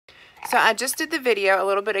So I just did the video a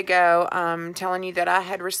little bit ago telling you that I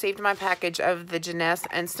had received my package of the Ageless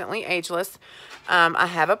Instantly Ageless. I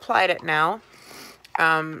have applied it now.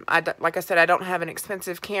 Like I said, I don't have an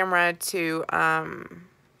expensive camera to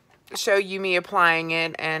show you me applying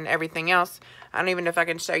it and everything else. I don't even know if I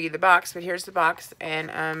can show you the box, but here's the box,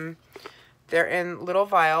 and they're in little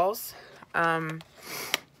vials. And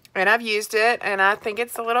I've used it, and I think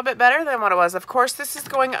it's a little bit better than what it was. Of course, this is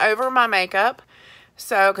going over my makeup,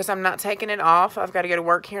 so because I'm not taking it off. I've got to go to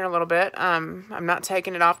work here in a little bit. I'm not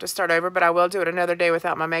taking it off to start over, but I will do it another day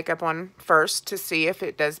without my makeup on first to see if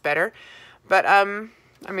it does better. But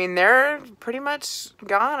I mean, they're pretty much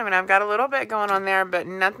gone. I mean, I've got a little bit going on there, but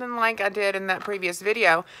nothing like I did in that previous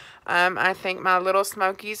video. I think my little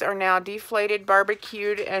smokies are now deflated,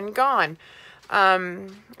 barbecued, and gone.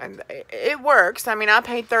 And it works. I mean, I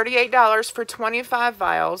paid $38 for 25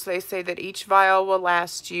 vials. They say that each vial will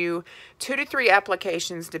last you 2 to 3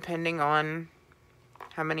 applications, depending on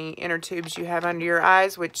how many inner tubes you have under your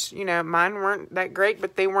eyes, which, you know, mine weren't that great,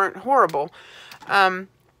 but they weren't horrible.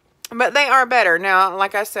 But they are better. Now,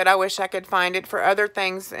 like I said, I wish I could find it for other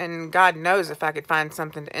things, and God knows if I could find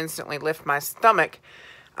something to instantly lift my stomach.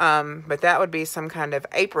 But that would be some kind of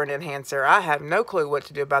apron enhancer. I have no clue what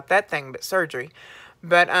to do about that thing but surgery.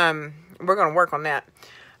 But we're going to work on that.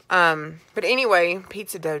 But anyway,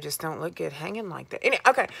 pizza dough just don't look good hanging like that.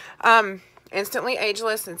 Okay. Instantly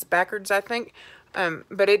Ageless. It's backwards, I think.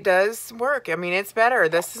 But it does work. I mean, it's better.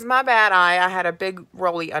 This is my bad eye. I had a big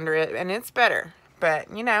rolly under it, and it's better.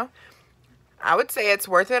 But, you know, I would say it's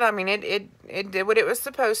worth it. I mean, it did what it was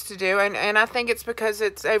supposed to do. And I think it's because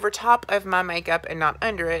it's over top of my makeup and not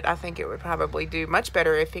under it. I think it would probably do much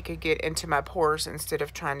better if it could get into my pores instead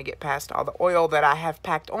of trying to get past all the oil that I have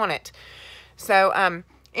packed on it. So,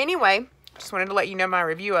 anyway, just wanted to let you know my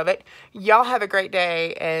review of it. Y'all have a great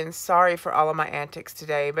day, and sorry for all of my antics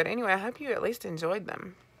today. But anyway, I hope you at least enjoyed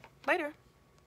them. Later.